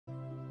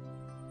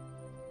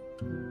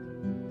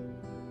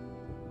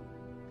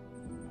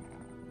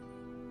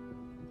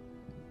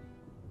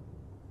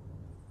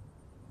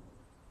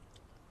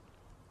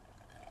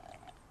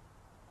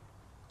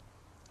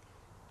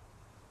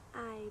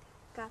I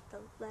got the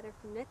letter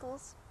from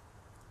Nichols.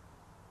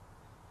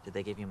 Did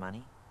they give you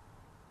money?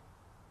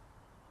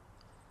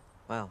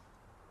 Well,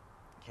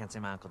 can't say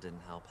my uncle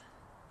didn't help.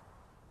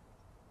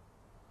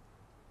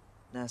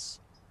 Ness,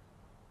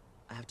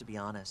 I have to be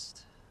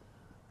honest.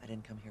 I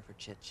didn't come here for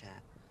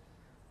chit-chat.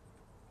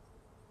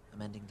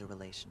 I'm ending the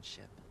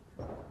relationship.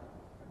 I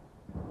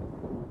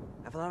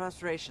have a lot of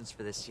aspirations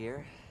for this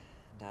year,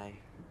 and I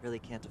really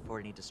can't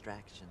afford any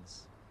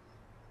distractions.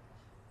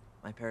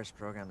 My Paris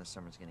program this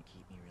summer is going to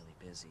keep me really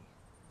busy.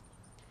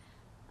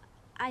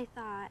 I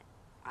thought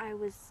I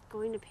was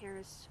going to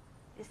Paris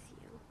with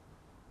you.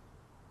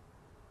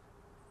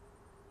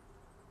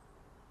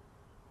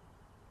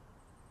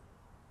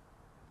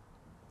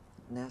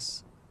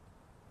 Ness,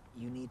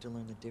 you need to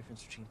learn the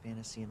difference between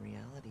fantasy and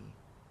reality.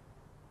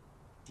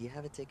 Do you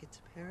have a ticket to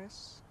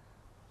Paris?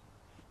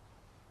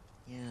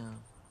 Yeah,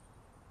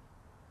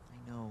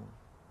 I know.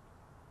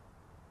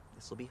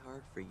 This will be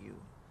hard for you,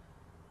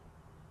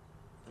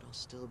 but I'll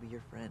still be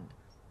your friend.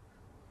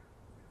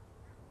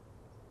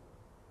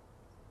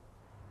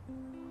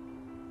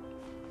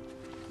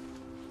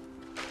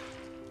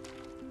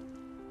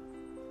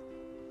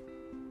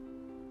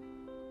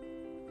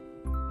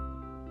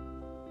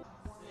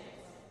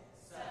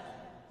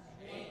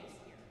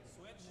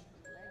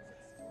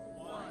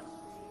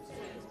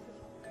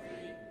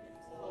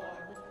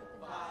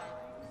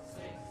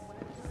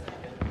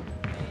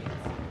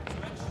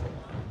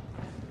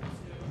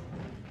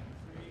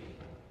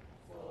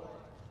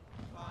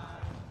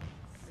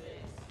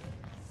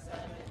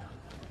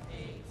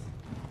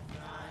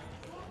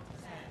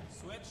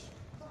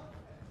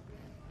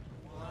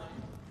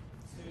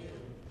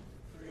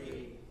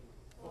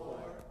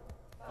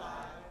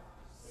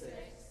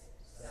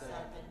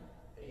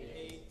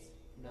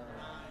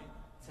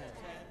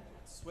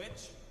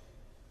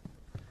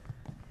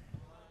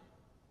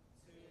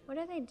 What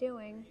are they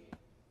doing?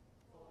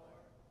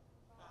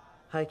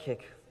 High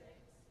kick.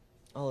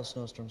 All of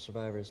Snowstorm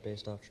Survivor is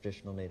based off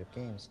traditional native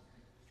games.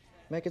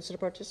 You might consider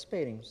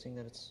participating, seeing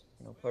that it's,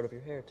 part of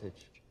your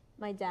heritage.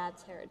 My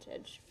dad's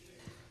heritage.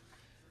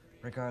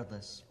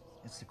 Regardless,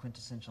 it's the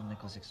quintessential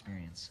Nichols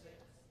experience.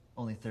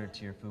 Only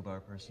third-tier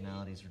foobar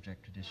personalities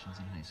reject traditions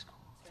in high school.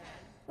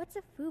 What's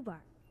a foobar?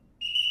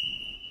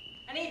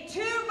 I need 2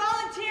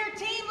 volunteer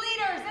team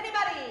leaders.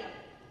 Anybody?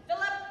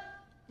 Philip?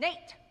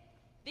 Nate?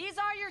 These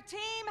are your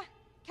team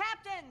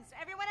captains.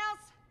 Everyone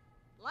else,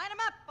 line them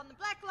up on the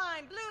black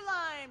line, blue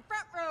line,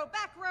 front row,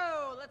 back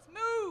row. Let's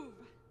move.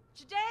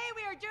 Today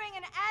we are doing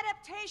an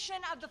adaptation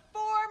of the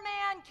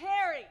 4-man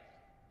carry,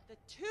 the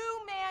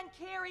 2-man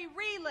carry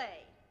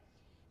relay.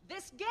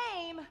 This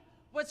game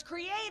was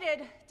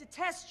created to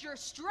test your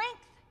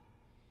strength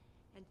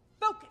and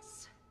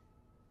focus.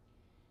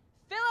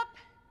 Philip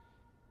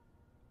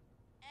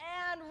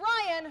and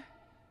Ryan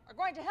are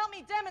going to help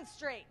me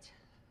demonstrate.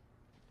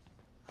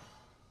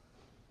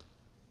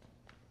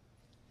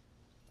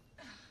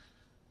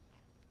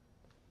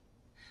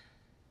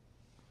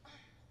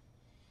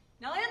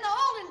 Now, in the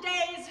olden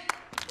days,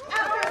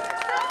 after a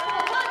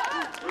successful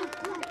hunt,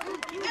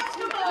 the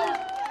Eskimos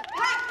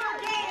packed their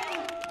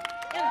game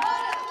and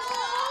hauled it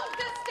long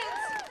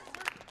distance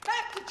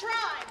back to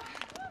tribe.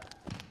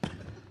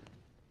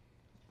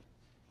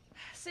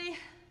 See?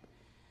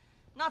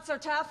 Not so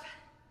tough.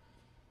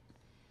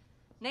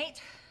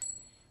 Nate,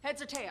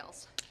 heads or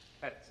tails?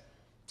 Heads.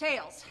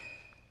 Tails.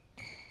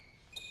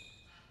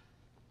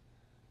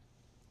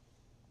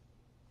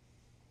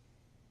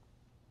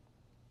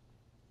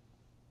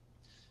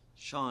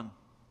 Sean.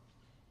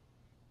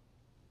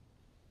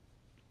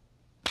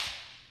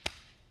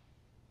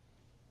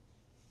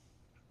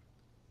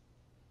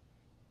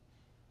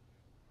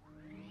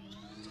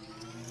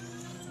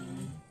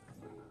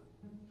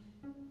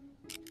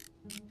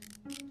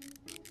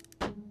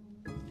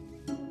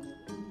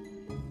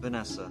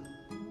 Vanessa.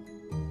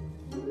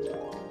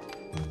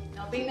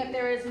 Now, being that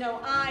there is no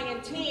I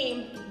in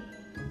team,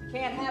 you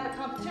can't have a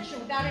competition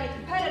without any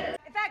competitor.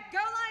 In fact, go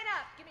line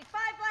up. Give me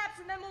 5 laps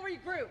and then we'll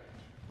regroup.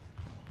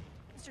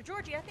 Mr.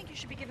 Georgey, I think you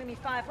should be giving me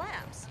 5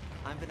 laps.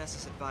 I'm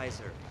Vanessa's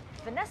advisor.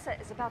 Vanessa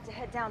is about to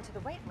head down to the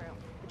weight room.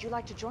 Would you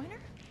like to join her?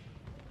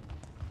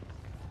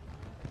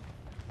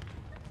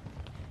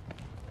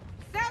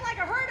 Sound like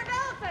a herd of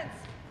elephants!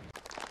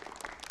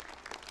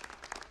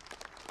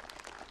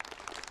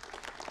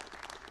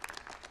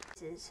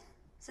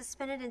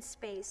 Suspended in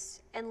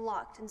space and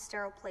locked in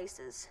sterile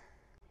places.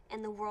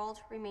 And the world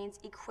remains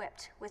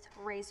equipped with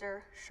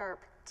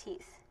razor-sharp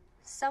teeth.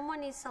 Someone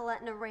needs to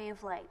let in a ray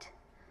of light.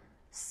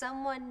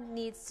 Someone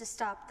needs to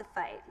stop the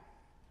fight.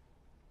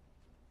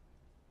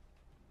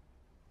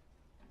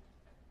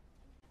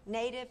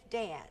 Native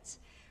dance.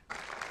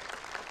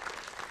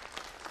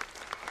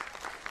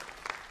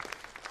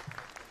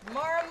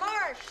 Mara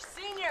Marsh,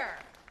 senior.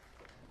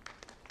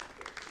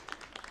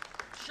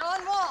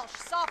 Sean Walsh,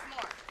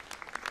 sophomore.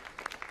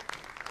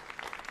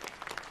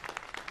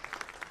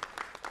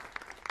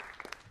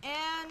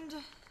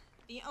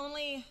 the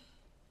only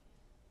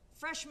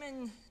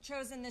freshman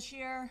chosen this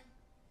year,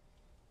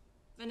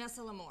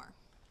 Vanessa Lamore.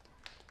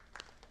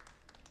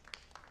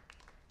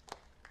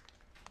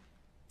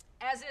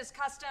 As is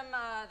custom,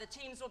 the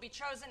teams will be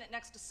chosen at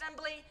next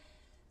assembly.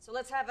 So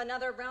let's have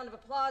another round of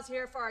applause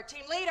here for our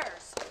team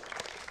leaders.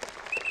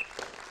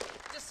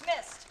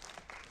 Dismissed.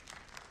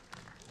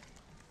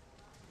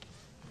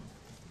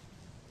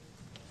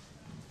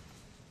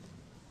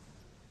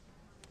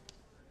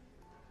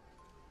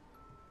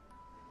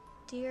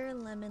 Dear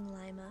Lemon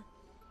Lima,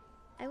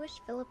 I wish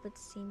Philip would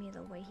see me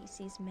the way he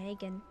sees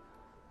Megan.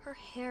 Her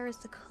hair is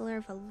the color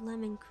of a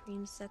lemon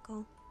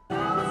creamsicle.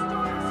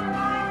 Storm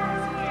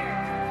survivors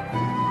here.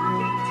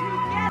 Working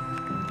together.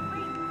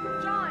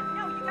 Wait, John,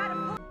 no, you gotta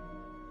pull.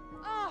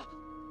 Oh.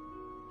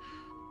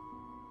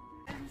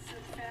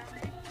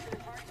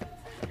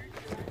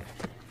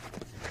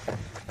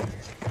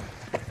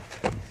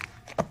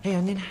 Hey,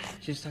 Onion.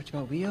 She just talked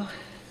about Wio.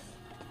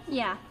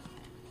 Yeah,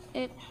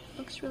 it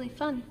looks really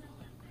fun.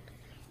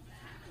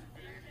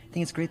 I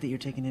think it's great that you're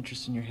taking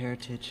interest in your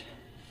heritage.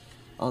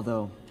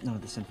 Although, none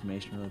of this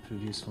information really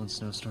proved useful in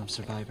Snowstorm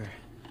Survivor.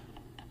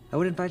 I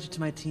would invite you to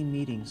my team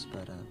meetings,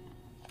 but,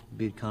 it'd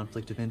be a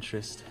conflict of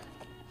interest.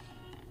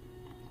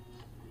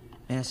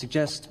 May I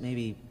suggest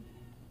maybe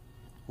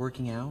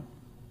working out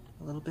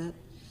a little bit?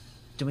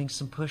 Doing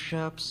some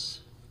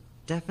push-ups?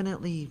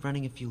 Definitely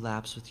running a few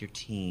laps with your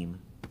team.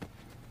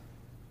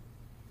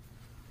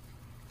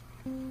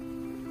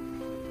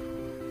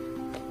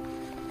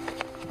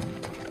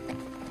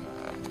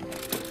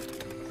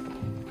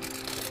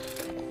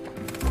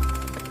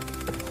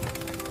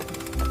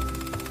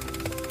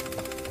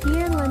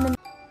 Dear Lemon.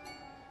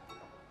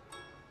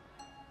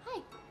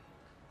 Hi.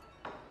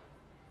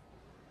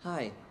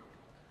 Hi.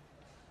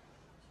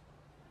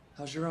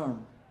 How's your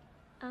arm?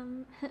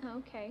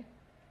 Okay.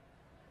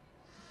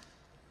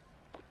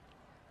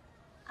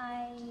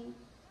 I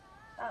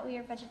thought we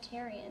were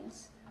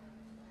vegetarians.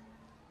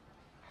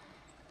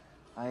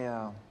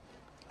 I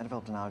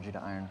developed an allergy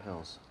to iron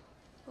pills.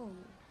 Oh,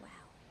 wow.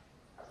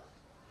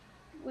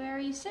 Where are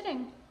you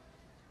sitting?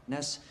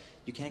 Ness,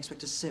 you can't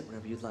expect to sit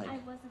wherever you'd like. I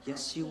wasn't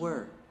Yes, you asking.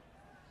 were.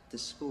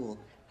 This school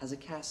has a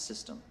caste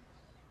system.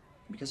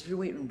 Because of your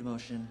weight room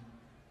demotion,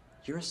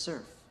 you're a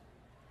serf.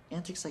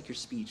 Antics like your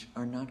speech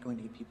are not going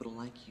to get people to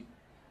like you.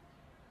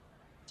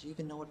 Do you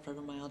even know what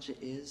fibromyalgia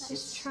is?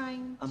 It's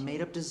trying a to-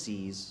 made-up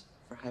disease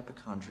for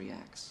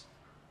hypochondriacs.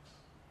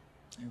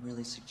 I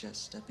really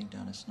suggest stepping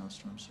down as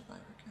Snowstorm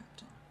Survivor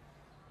Captain.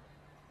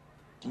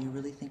 Do you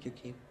really think you're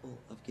capable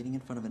of getting in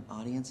front of an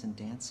audience and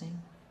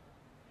dancing?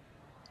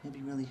 You'd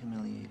be really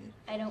humiliated.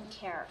 I don't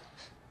care.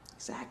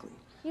 Exactly.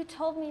 You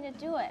told me to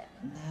do it.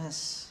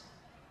 Ness,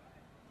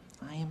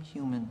 I am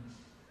human.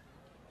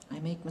 I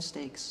make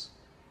mistakes.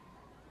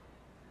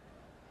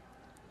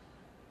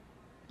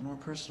 On a more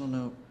personal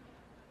note,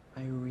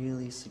 I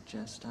really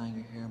suggest dyeing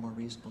your hair a more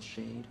reasonable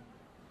shade.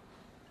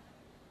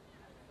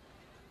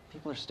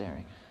 People are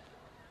staring.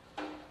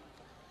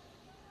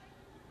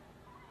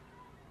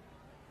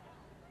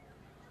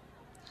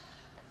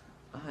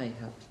 I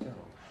have to go.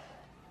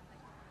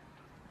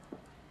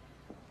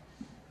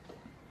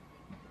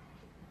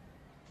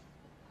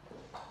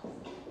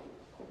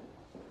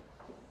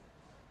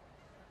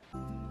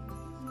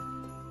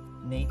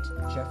 Nate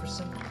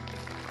Jefferson?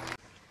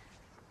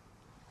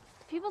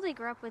 The people they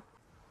grew up with,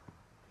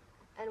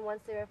 and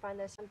once they find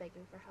their son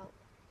begging for help.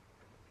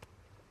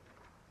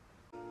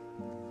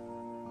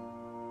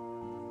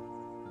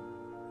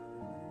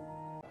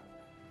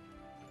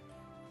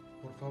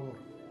 Por favor.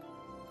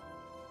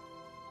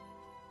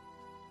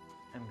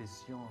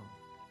 Ambición.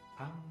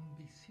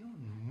 Ambición.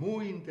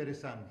 Muy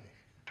interesante.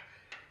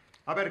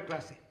 A ver,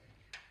 clase.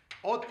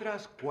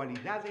 Otras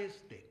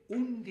cualidades de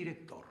un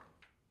director.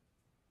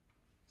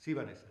 Sí,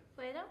 Vanessa.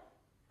 ¿Puedo?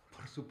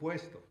 Por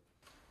supuesto.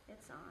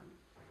 It's on.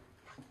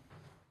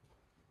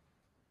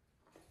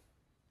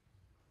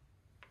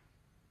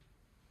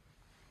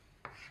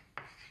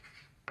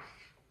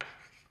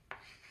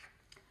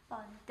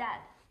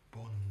 Bondad.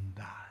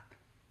 Bondad.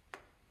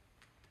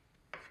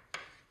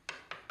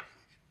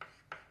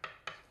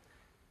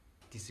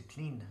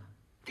 Disciplina.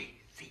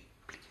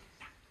 Disciplina.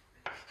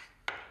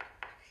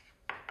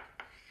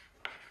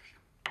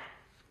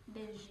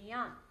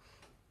 Vision.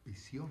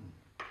 Visión.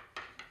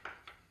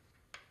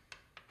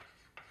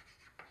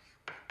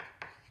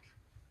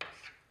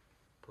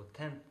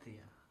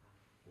 Potencia.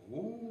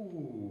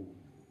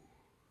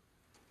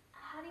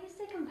 How do you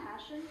say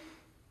compassion?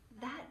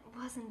 That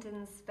wasn't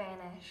in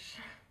Spanish.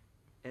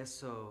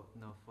 Eso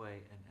no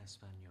fue en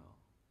español.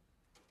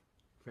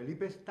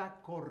 Felipe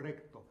está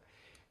correcto.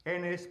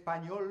 En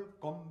español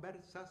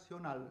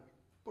conversacional.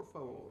 Por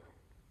favor.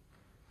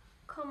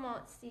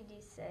 ¿Cómo se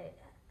dice?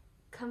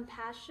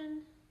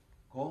 Compassion?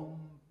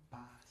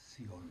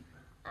 Compasión.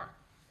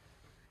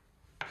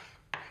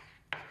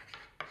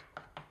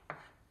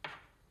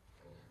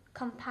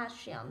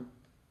 Compassion.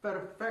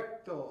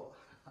 Perfecto.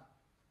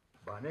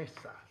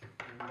 Vanessa,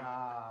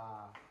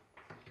 la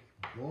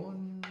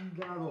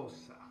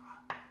bondadosa.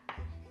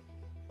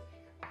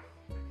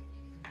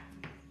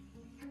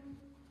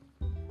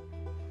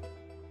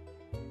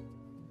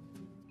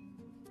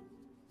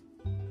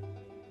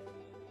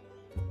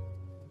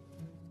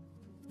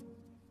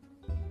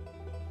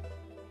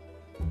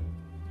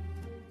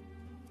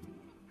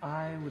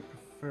 I would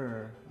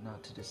prefer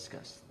not to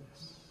discuss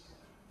this.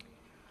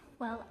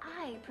 Well,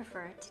 I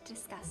prefer to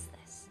discuss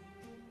this.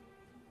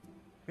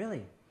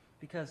 Really?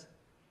 Because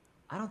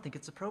I don't think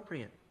it's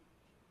appropriate.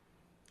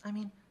 I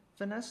mean,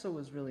 Vanessa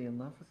was really in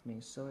love with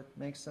me, so it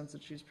makes sense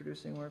that she's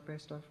producing work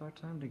based off our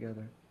time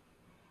together.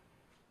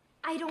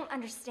 I don't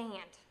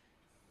understand.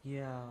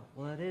 Yeah,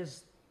 well, that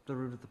is the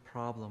root of the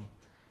problem.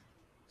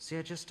 See,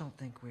 I just don't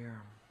think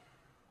we're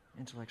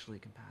intellectually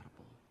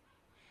compatible.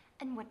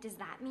 And what does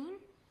that mean?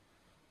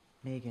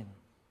 Megan,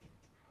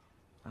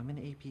 I'm in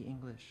AP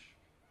English,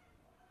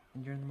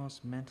 and you're in the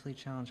most mentally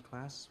challenged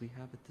classes we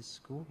have at this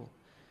school.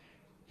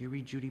 You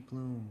read Judy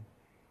Blume.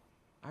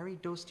 I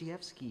read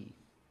Dostoevsky.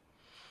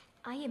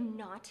 I am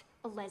not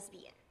a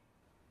lesbian.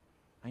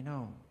 I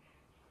know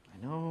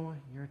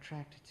you're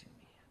attracted to me.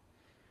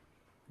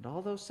 And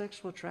although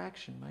sexual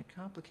attraction might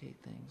complicate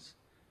things,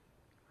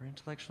 our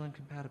intellectual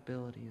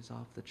incompatibility is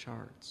off the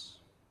charts.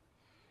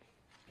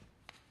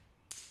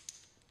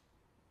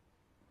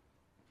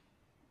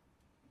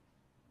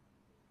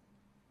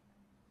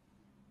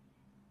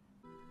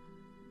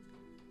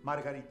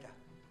 Margarita,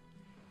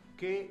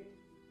 ¿qué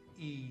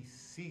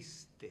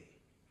hiciste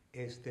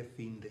este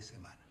fin de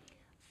semana?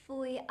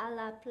 Fui a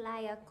la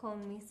playa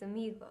con mis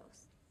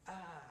amigos.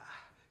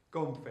 Ah,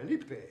 con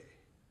Felipe.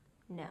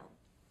 No,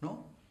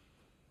 ¿No?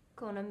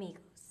 con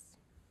amigos.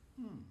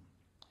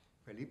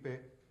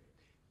 Felipe,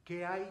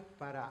 ¿qué hay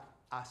para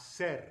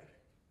hacer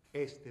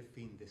este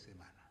fin de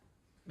semana?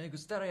 Me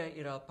gustaría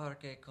ir al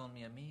parque con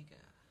mi amiga.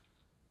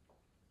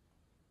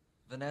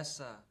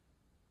 Vanessa,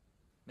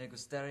 me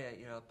gustaría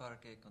ir al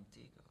parque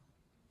contigo.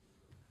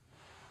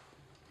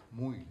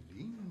 Muy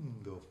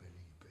lindo,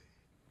 Felipe.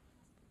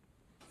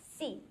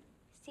 Sí,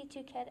 si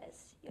tú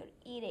quieres, yo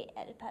iré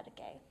al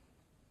parque.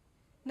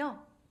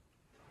 No,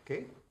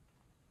 ¿Qué?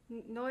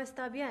 no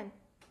está bien.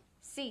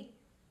 Sí,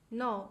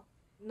 no.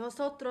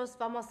 Nosotros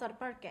vamos al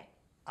parque.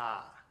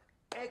 Ah,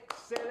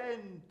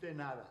 excelente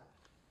nada.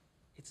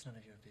 It's none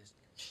of your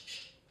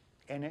business.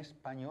 En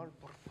español,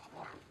 por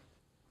favor.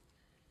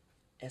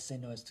 Ese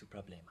no es tu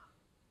problema.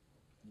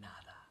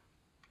 Nada.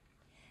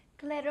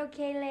 Claro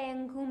que le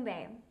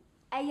incumbe.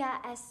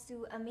 Ella es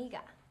su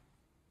amiga.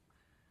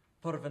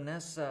 Por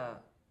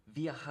Vanessa,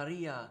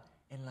 viajaría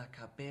en la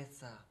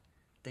cabeza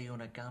de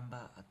una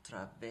gamba a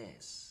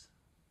través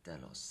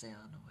del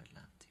océano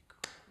Atlántico.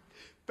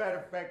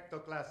 Perfecto,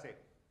 clase.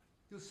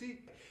 You see,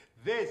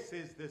 this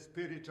is the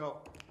spirit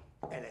of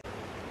LA.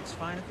 It's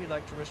fine if you'd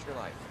like to risk your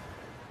life.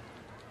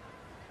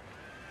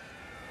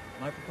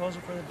 My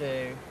proposal for the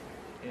day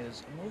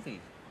is a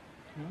movie.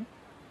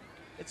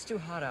 It's too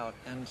hot out,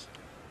 and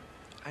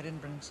I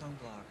didn't bring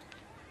sunblock.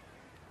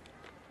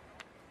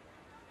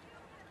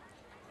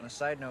 On a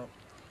side note,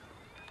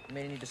 you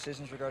made any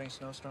decisions regarding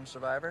Snowstorm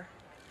Survivor?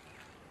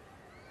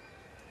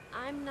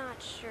 I'm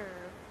not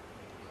sure,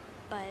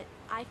 but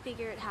I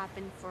figure it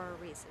happened for a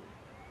reason.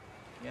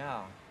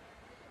 Yeah.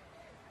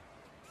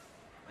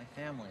 My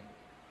family.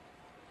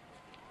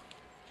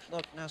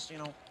 Look, Ness,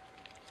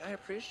 I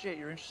appreciate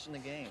your interest in the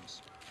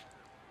games,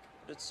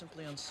 but it's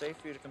simply unsafe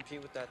for you to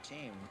compete with that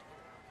team.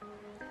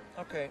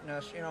 Okay,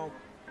 Ness,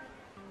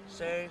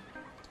 say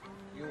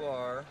you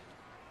are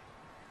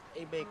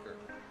a baker,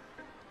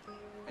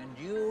 and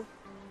you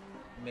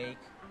make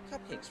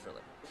cupcakes for a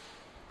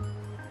living.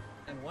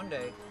 And one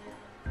day,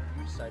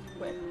 you decide to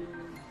quit.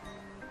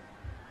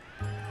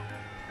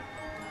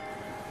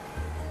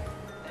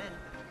 Then,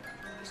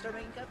 you start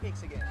making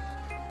cupcakes again.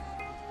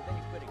 But then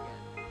you quit again.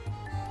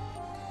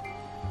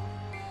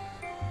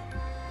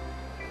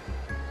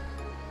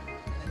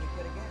 And then you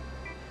quit again.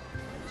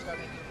 And you start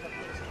making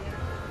cupcakes again.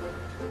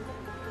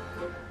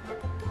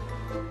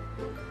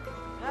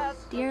 Ness!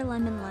 Dear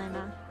Lemon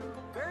Lima,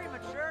 Very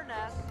mature,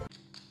 Ness.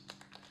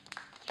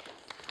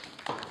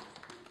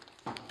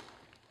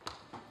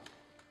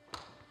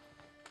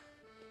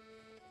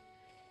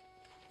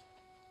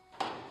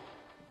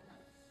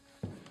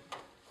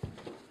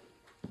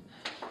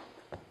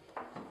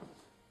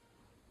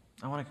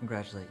 I want to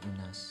congratulate you,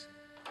 Ness.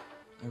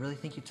 I really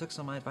think you took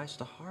some of my advice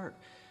to heart.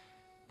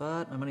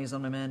 But my money's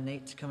on my man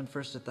Nate coming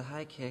first at the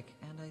high kick,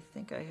 and I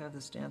think I have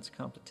this dance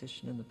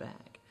competition in the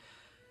bag.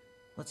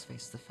 Let's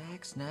face the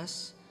facts,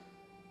 Ness.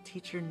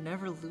 Teacher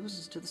never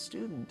loses to the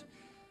student.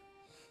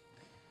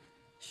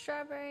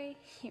 Strawberry,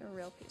 you're a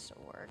real piece of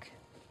work.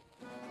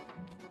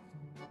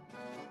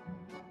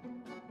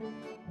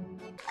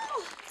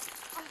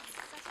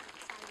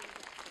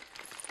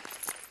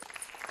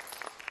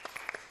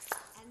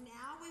 And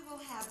now we will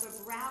have the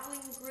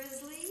Growling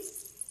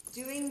Grizzlies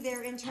doing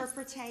their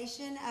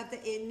interpretation of the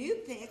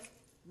Inupiaq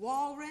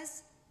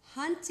Walrus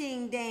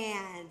Hunting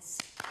Dance.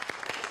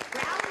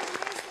 Growling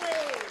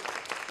Grizzlies!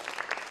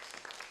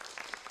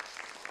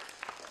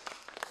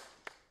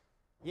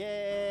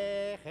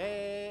 Yeah,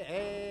 hey,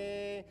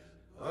 hey,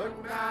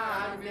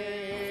 Unane,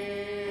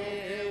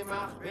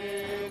 mach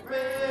big,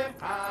 big,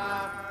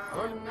 ha,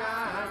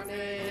 Unane,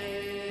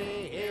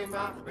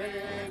 mach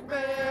big,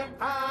 big,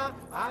 ha,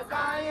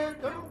 Adayin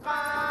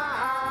tumka,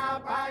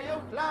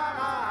 Bayuk la,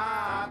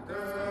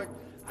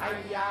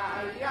 ay,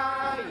 ay,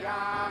 ay,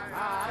 ay.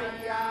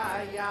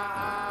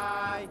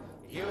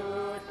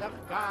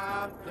 have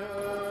come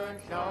to